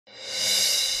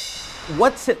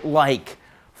What's it like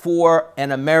for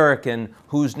an American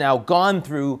who's now gone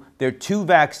through their 2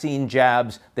 vaccine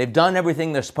jabs? They've done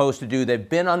everything they're supposed to do. They've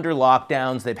been under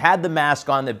lockdowns. They've had the mask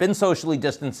on. They've been socially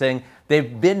distancing.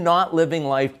 They've been not living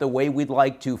life the way we'd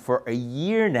like to for a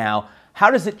year now.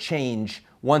 How does it change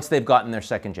once they've gotten their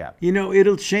 2nd jab? You know,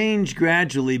 it'll change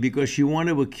gradually because you want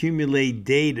to accumulate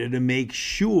data to make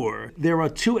sure. There are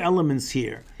 2 elements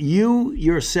here. You,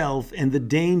 yourself, and the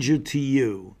danger to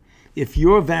you if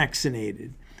you're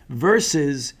vaccinated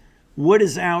versus what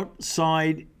is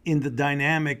outside in the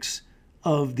dynamics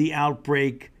of the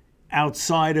outbreak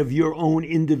outside of your own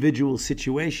individual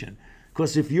situation.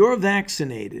 Because if you're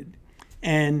vaccinated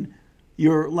and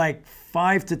you're like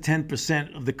 5 to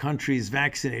 10% of the country is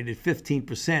vaccinated,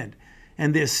 15%,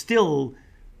 and there's still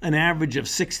an average of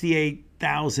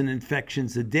 68,000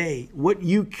 infections a day, what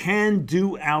you can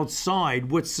do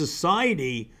outside, what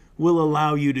society will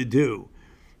allow you to do.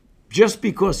 Just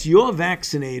because you're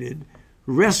vaccinated,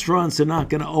 restaurants are not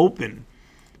going to open.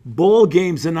 Ball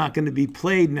games are not going to be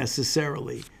played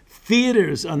necessarily.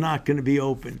 Theaters are not going to be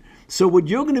open. So what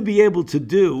you're going to be able to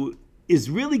do is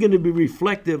really going to be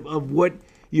reflective of what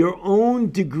your own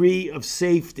degree of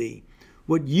safety,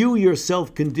 what you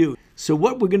yourself can do. So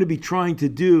what we're going to be trying to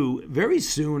do very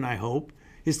soon, I hope,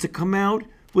 is to come out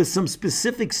with some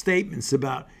specific statements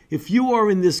about if you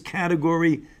are in this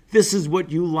category, this is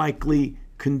what you likely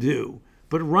can do.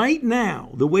 But right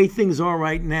now, the way things are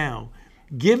right now,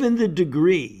 given the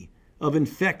degree of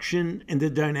infection and the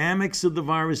dynamics of the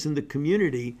virus in the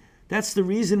community, that's the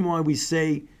reason why we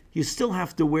say you still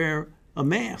have to wear a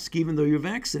mask even though you're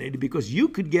vaccinated, because you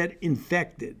could get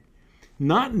infected,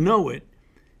 not know it,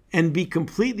 and be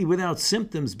completely without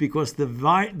symptoms because the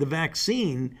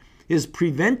vaccine is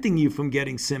preventing you from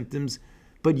getting symptoms,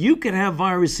 but you could have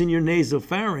virus in your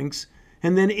nasopharynx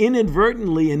and then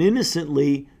inadvertently and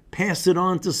innocently pass it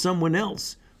on to someone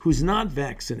else who's not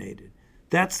vaccinated.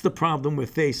 That's the problem we're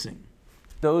facing.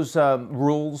 Those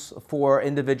rules for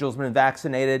individuals who've been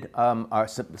vaccinated are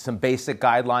some basic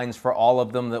guidelines for all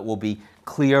of them that will be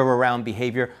clear around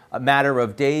behavior. A matter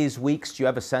of days, weeks. Do you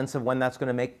have a sense of when that's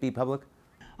going to be public?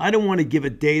 I don't want to give a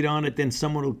date on it, then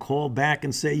someone will call back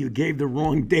and say you gave the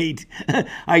wrong date.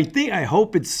 I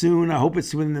hope it's soon. I hope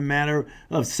it's within the matter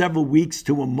of several weeks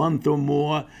to a month or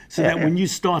more, so that when you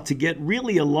start to get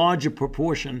really a larger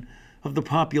proportion of the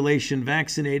population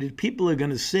vaccinated, people are going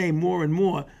to say more and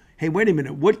more, hey, wait a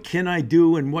minute, what can I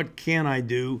do and what can't I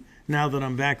do now that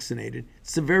I'm vaccinated?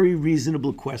 It's a very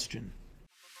reasonable question.